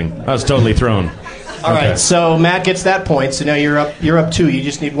arousing. I was totally thrown. All right, so Matt gets that point. So now you're up 2. You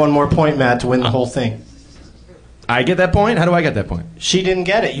just need one more point, Matt, to win the whole thing. I get that point? How do I get that point? She didn't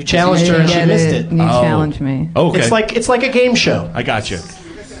get it. You challenged her and she missed it. You challenged me. Okay. It's like a game show, I got you.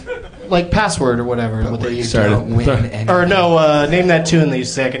 like Password or whatever. What they used to Don't win any- Or no, name that tune. They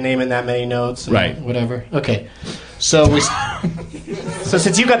used to say I could name in that many notes. And Right. Whatever. Okay. So so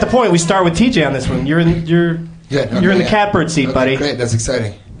since you got the point, we start with TJ on this one. You're in the catbird seat, buddy. Great, that's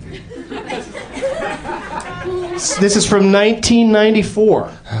exciting. This is from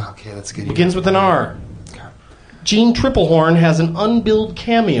 1994. Okay, that's good. Begins with an R. Gene Triplehorn has an unbilled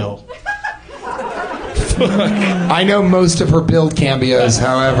cameo. I know most of her billed cameos,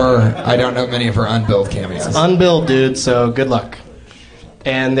 however, I don't know many of her unbilled cameos. Unbilled, dude, so good luck.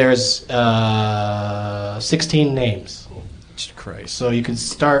 And there's 16 names. Christ. So you can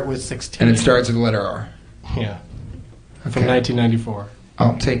start with 16. And it starts with the letter R. Yeah. From 1994.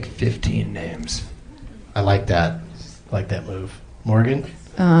 I'll take 15 names. I like that. I like that move. Morgan?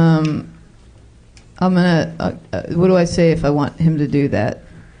 I'm gonna. What do I say if I want him to do that?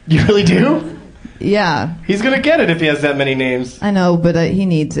 You really do? Yeah, He's going to get it if he has that many names. I know, but he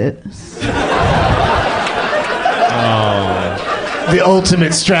needs it. The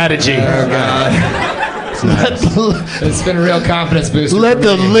ultimate strategy. Oh, God. It's been a real confidence booster. Let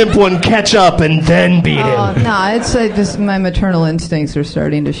the limp one catch up and then beat Oh, him. no, it's just my maternal instincts are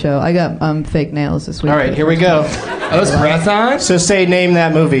starting to show. I got fake nails this week. All right, here we go. Those breath on? So name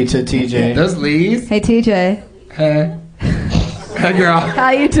that movie to TJ. Those leaves? Hey, TJ. Huh? Hey, girl.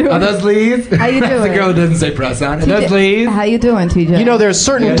 How you doing? Are those Lee's? How you That's the doing? girl who doesn't say press on. Are those Lee's? How you doing, TJ? You know, there's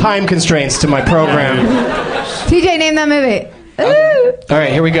certain time constraints to my program. TJ, name that movie. All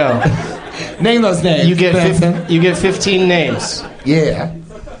right, here we go. Name those names. You get 15 names. Yeah.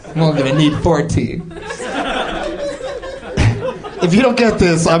 I'm only gonna need 14. If you don't get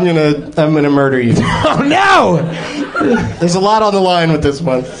this, I'm gonna murder you. Oh no! There's a lot on the line with this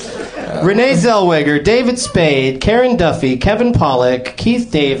one. Renee Zellweger, David Spade, Karen Duffy, Kevin Pollak, Keith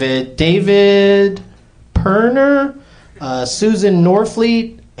David, David Perner, Susan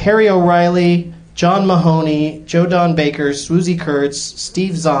Norfleet, Harry O'Reilly, John Mahoney, Joe Don Baker, Swoozie Kurtz,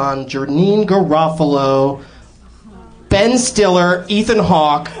 Steve Zahn, Janine Garofalo, Ben Stiller, Ethan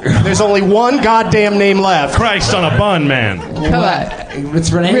Hawke. There's only one goddamn name left. Christ on a bun, man. Come on. It's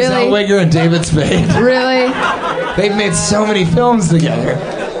Renee Really? Zellweger and David Spade. Really? They've made so many films together.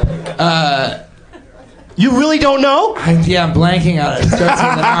 You really don't know? I'm blanking on it. It starts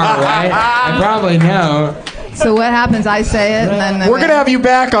with an R, right? I probably know. So what happens? I say it, and then We're going to have you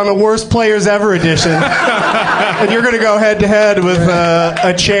back on the Worst Players Ever edition. And you're going to go head-to-head with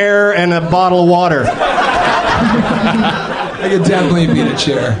a chair and a bottle of water. I could definitely beat a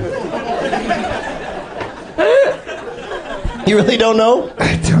chair. You really don't know?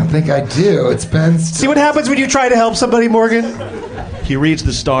 I don't think I do. It's been... See what happens when you try to help somebody, Morgan? He reads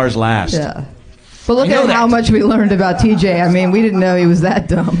the stars last. Yeah. But look I know at how that. much we learned about TJ. I mean, we didn't know he was that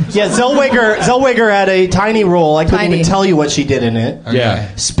dumb. Yeah, Zellweger had a tiny role. I couldn't Tiny. even tell you what she did in it. Okay.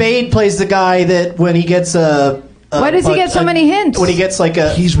 Yeah. Spade plays the guy that when he gets Why does he get so many hints? When he gets like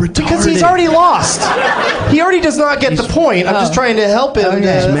a... He's retarded. Because he's already lost. He already does not get the point. I'm just trying to help him Okay.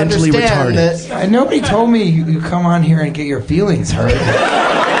 to He's mentally understand retarded. that... Nobody told me you come on here and get your feelings hurt.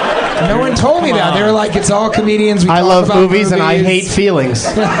 No one told me that. They were like, it's all comedians. We I talk love about movies and I hate feelings.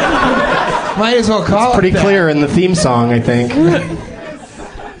 Might as well call Pretty it that. clear in the theme song, I think.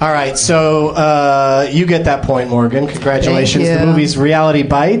 All right, so you get that point, Morgan. Congratulations. Thank you. The movie's Reality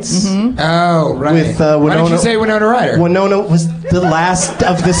Bites. Oh, right. With Why Winona. did you say Winona Ryder? Winona was the last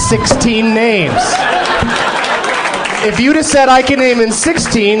of the 16 names. If you'd have said I can name in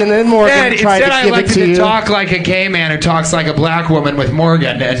 16, and then Morgan tried to instead give I like it to you. talk like a gay man who talks like a black woman with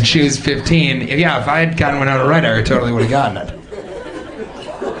Morgan, and she was 15. Yeah, if I had gotten Winona Ryder, I totally would have gotten it.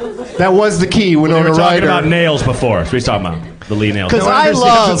 That was the key, We Winona were talking Ryder. about nails before. So he's talking about the Lee nails. Because No one I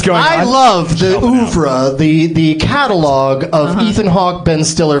understands what's going on. love the Help it out. oeuvre, the catalog of Ethan Hawke, Ben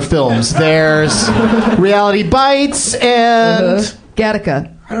Stiller films. There's Reality Bites and Gattaca.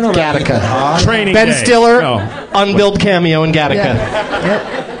 I don't know about Gattaca. Training Ben Day. Stiller, No. unbilled cameo in Gattaca. Yeah.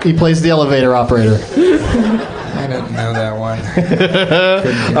 Yep. He plays the elevator operator. I didn't know that one.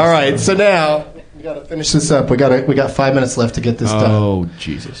 All right, so now we got to finish this up. We got 5 minutes left to get this done. Oh,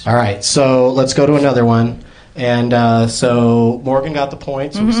 Jesus. All right, so let's go to another one. And so Morgan got the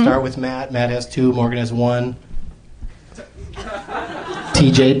point. So we start with Matt. Matt has 2. Morgan has 1.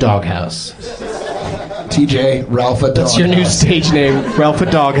 TJ Doghouse. TJ Ralpha That's your new stage name,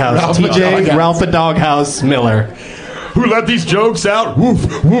 Ralpha Doghouse. Ralpha TJ Doghouse. Ralpha Doghouse Miller. Who let these jokes out? Woof,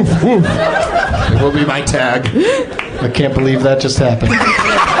 woof, woof. It will be my tag. I can't believe that just happened.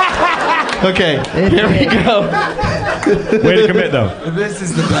 Okay, here we go. Way to commit, though. This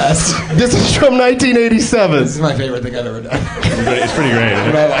is the best. This is from 1987. This is my favorite thing I've ever done. It's pretty great.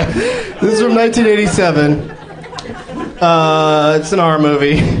 Isn't it? This is from 1987. It's an R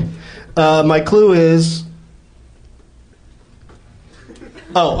movie. My clue is...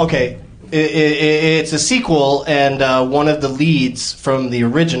 Oh, okay. It's a sequel, and one of the leads from the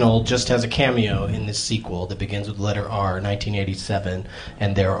original just has a cameo in this sequel that begins with letter R, 1987,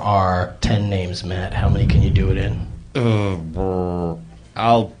 and there are 10 names, Matt. How many can you do it in?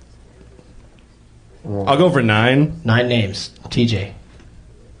 I'll go for 9. 9 names. TJ.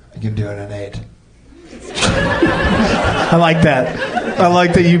 I can do it in 8. I like that. I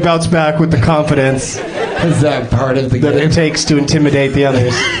like that you bounce back with the confidence Is that part of the that game? it takes to intimidate the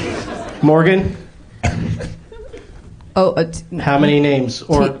others. Morgan, how many names?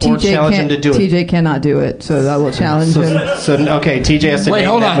 Or challenge him to do it. TJ cannot do it, so I will challenge him. So okay, TJ has to Wait, name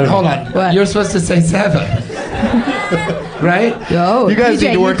hold that on, movie. hold on. What? You're supposed to say 7. Right? Oh, You guys TJ,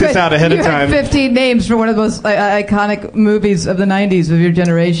 need to work you this out ahead of you had time. 15 names for one of the most iconic movies of the 90s of your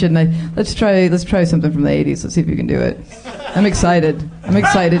generation. Let's try something from the 80s. Let's see if you can do it. I'm excited. I'm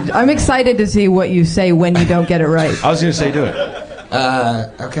excited to see what you say when you don't get it right. I was going to say do it.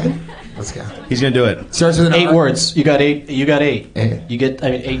 Okay. Let's go. He's going to do it. Starts with an 8 R. words. You got 8. You got 8. Yeah. You get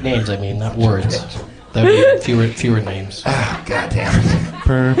 8 names. I mean, not words. That would be fewer names. Oh, God damn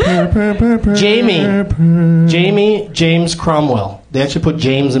it. Jamie James Cromwell. They actually put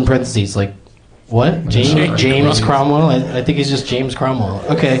James in parentheses, like What? James Cromwell? I think he's just James Cromwell.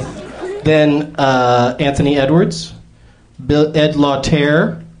 Okay. Then Anthony Edwards, Ed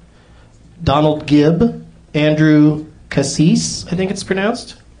Lawtere, Donald Gibb, Andrew Cassis, I think it's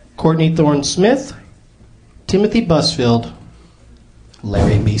pronounced, Courtney Thorne Smith, Timothy Busfield,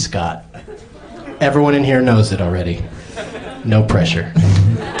 Larry B. Scott. Everyone in here knows it already. No pressure.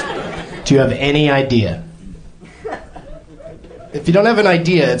 Do you have any idea? If you don't have an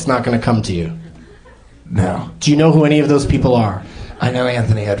idea, it's not going to come to you. No. Do you know who any of those people are? I know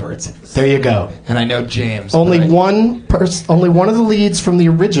Anthony Edwards. There you go. And I know James. Only one of the leads from the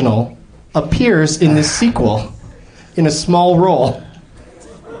original appears in this sequel in a small role.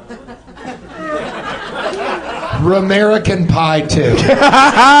 American Pie 2.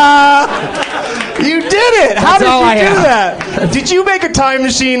 You did it! How did you do that? Did you make a time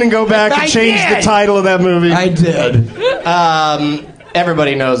machine and go back and change the title of that movie? I did.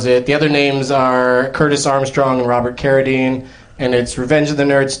 Everybody knows it. The other names are Curtis Armstrong and Robert Carradine, and it's Revenge of the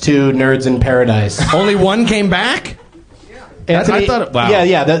Nerds 2, Nerds in Paradise. Only one came back? Anthony, I thought, wow.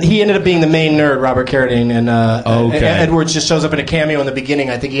 Yeah. He ended up being the main nerd, Robert Carradine, and okay. Edwards just shows up in a cameo in the beginning.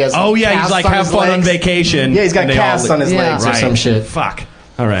 I think he has. Oh yeah, he's like have fun on vacation. Yeah, he's got casts on his legs or some shit. Fuck.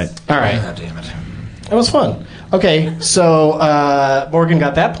 All right. Oh, damn it. That was fun. Okay, so Morgan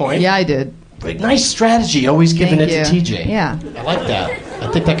got that point. Yeah, I did. Nice strategy, always giving Thank it to you. TJ. Yeah. I like that.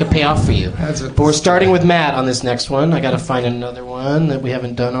 I think that could pay off for you. But we're starting with Matt on this next one. I got to find another one that we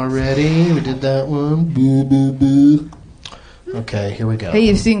haven't done already. We did that one. Boo, boo, boo. Okay, here we go. Hey,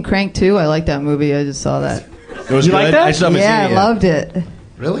 you've seen Crank 2? I like that movie. I just saw that. It was you good? like that? I still haven't Yeah, seen it I yet. loved it.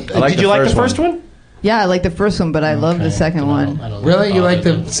 Really? Did you like the first one? Yeah, I like the first one, but I love the second one. Really? You like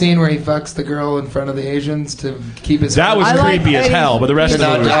the scene where he fucks the girl in front of the Asians to keep his... That was I like creepy as Eddie- hell, but the rest of the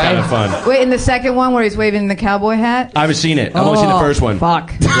movie was kind of fun. Wait, in the second one where he's waving the cowboy hat? I haven't seen it. I've only seen the first one.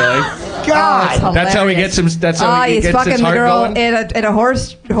 Fuck. Really? God, That's how he gets him. That's how he he's gets fucking his the heart girl going. at a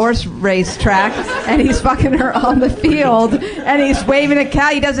horse race track, and he's fucking her on the field, and he's waving a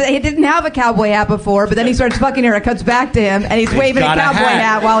cow. He didn't have a cowboy hat before, but then he starts fucking her. It cuts back to him, and he's waving a got a cowboy hat.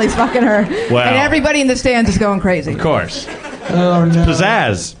 hat while he's fucking her. Wow. And everybody in the stands is going crazy. Of course. Oh, no.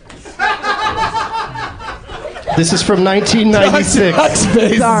 Pizzazz. This is from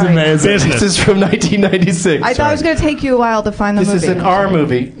 1996. Sorry. Business. This is from 1996. I thought it was going to take you a while to find the This movie. is an R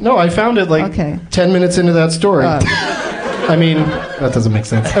movie. No, I found it like 10 minutes into that story. I mean, that doesn't make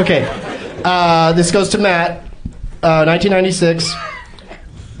sense. Okay. This goes to Matt. 1996.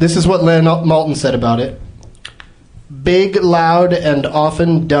 This is what Len Malton said about it. Big, loud, and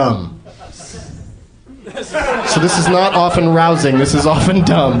often dumb. So this is not often rousing. This is often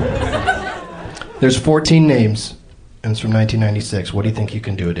dumb. There's 14 names, and it's from 1996. What do you think you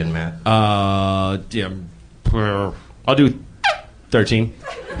can do it in, Matt? Yeah. I'll do 13.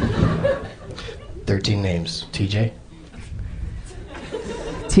 13 names. TJ?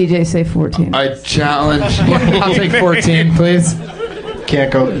 TJ, say 14. I challenge... I'll take 14, please.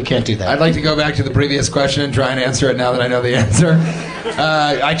 You can't do that. I'd like to go back to the previous question and try and answer it now that I know the answer.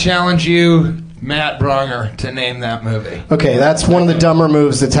 I challenge you, Matt Braunger, to name that movie. Okay, that's one of the dumber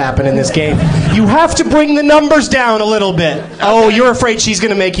moves that's happened in this game. You have to bring the numbers down a little bit. Oh, you're afraid she's going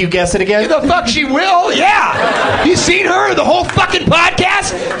to make you guess it again? The fuck she will? Yeah. You seen her the whole fucking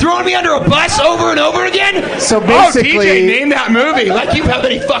podcast throwing me under a bus over and over again? So basically... Oh, TJ, name that movie like you have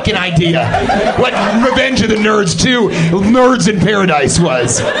any fucking idea what Revenge of the Nerds 2, Nerds in Paradise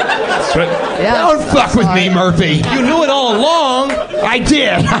was. Don't fuck with me, Murphy. You knew it all along. I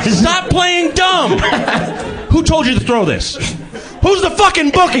did. Stop playing dumb. Who told you to throw this? Who's the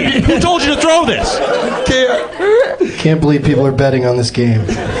fucking bookie? Who told you to throw this? Can't believe people are betting on this game.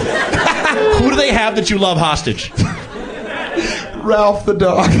 Who do they have that you love hostage? Ralph the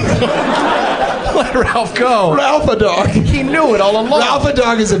dog. Let Ralph go. Ralph the dog. He knew it all along. Ralph the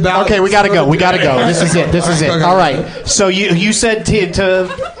dog is about... Okay, we gotta go. This is it. All right. So you said to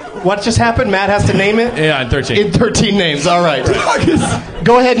what just happened? Matt has to name it? Yeah, in 13. In 13 names. All right.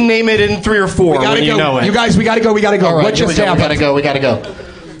 Go ahead and name it in 3 or 4 when you know it. You guys, we gotta go. All right, what just happened? We gotta go.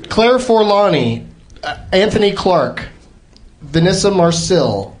 Claire Forlani, Anthony Clark, Vanessa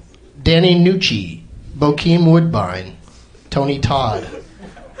Marcil, Danny Nucci, Bokeem Woodbine, Tony Todd,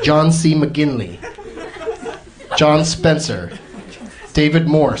 John C. McGinley, John Spencer, David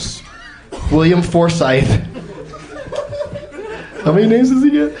Morse, William Forsythe. How many names does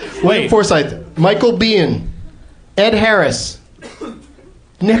he get? William Forsythe, Michael Biehn, Ed Harris,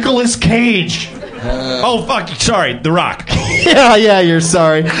 Nicolas Cage. Oh, fuck. Sorry, The Rock. Yeah, you're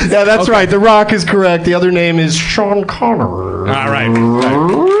sorry. Yeah, that's right. The Rock is correct. The other name is Sean Connery. All right.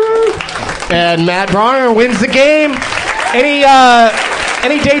 And Matt Braunger wins the game.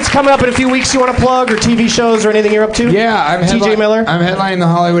 Any dates coming up in a few weeks you want to plug, or TV shows, or anything you're up to? Yeah, I'm TJ Miller. I'm headlining the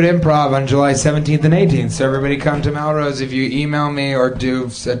Hollywood Improv on July 17th and 18th. So everybody come to Melrose. If you email me or do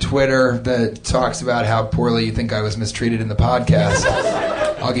a Twitter that talks about how poorly you think I was mistreated in the podcast,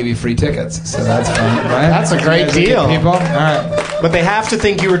 I'll give you free tickets. So that's fun, right? That's a great deal. People, all right. But they have to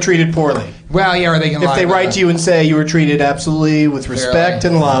think you were treated poorly. Well, yeah, or they can. If they write to you and say you were treated absolutely with respect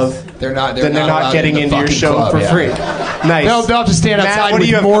and love, they're not getting into your show club, for free. Nice. They'll have to stand outside Matt,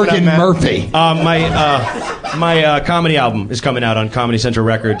 with Morgan Murphy. My comedy album is coming out on Comedy Central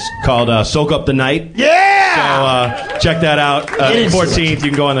Records called Soak Up the Night. Yeah! So check that out. The 14th, you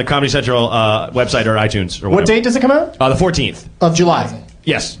can go on the Comedy Central website or iTunes or whatever. What date does it come out? The 14th. Of July.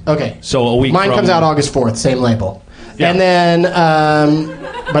 Yes. Okay. So a week Mine from... comes out August 4th, same label. Yeah. And then,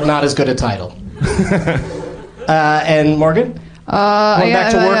 but not as good a title. And Morgan? Going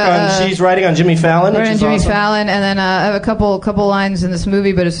back to work on She's Writing on Jimmy Fallon. Right, on Jimmy awesome. Fallon, and then I have a couple lines in this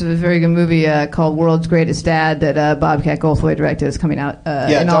movie, but it's a very good movie called World's Greatest Dad that Bobcat Goldthwait directed. It's coming out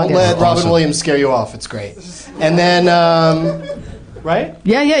in don't August. let Robin Williams scare you off. It's great. And then, right?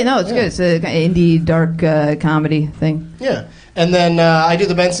 Yeah, no, it's good. It's an indie, dark comedy thing. Yeah. And then I do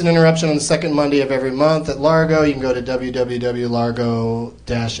the Benson Interruption on the second Monday of every month at Largo. You can go to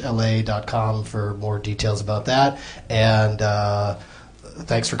www.largo-la.com for more details about that. And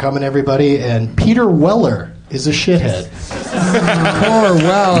thanks for coming, everybody. And Peter Weller is a shithead. Poor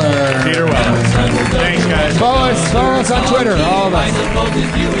Weller. Peter Weller. Thanks, guys. Follow us on Twitter. All of us.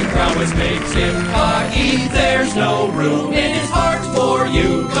 There's no room in his heart.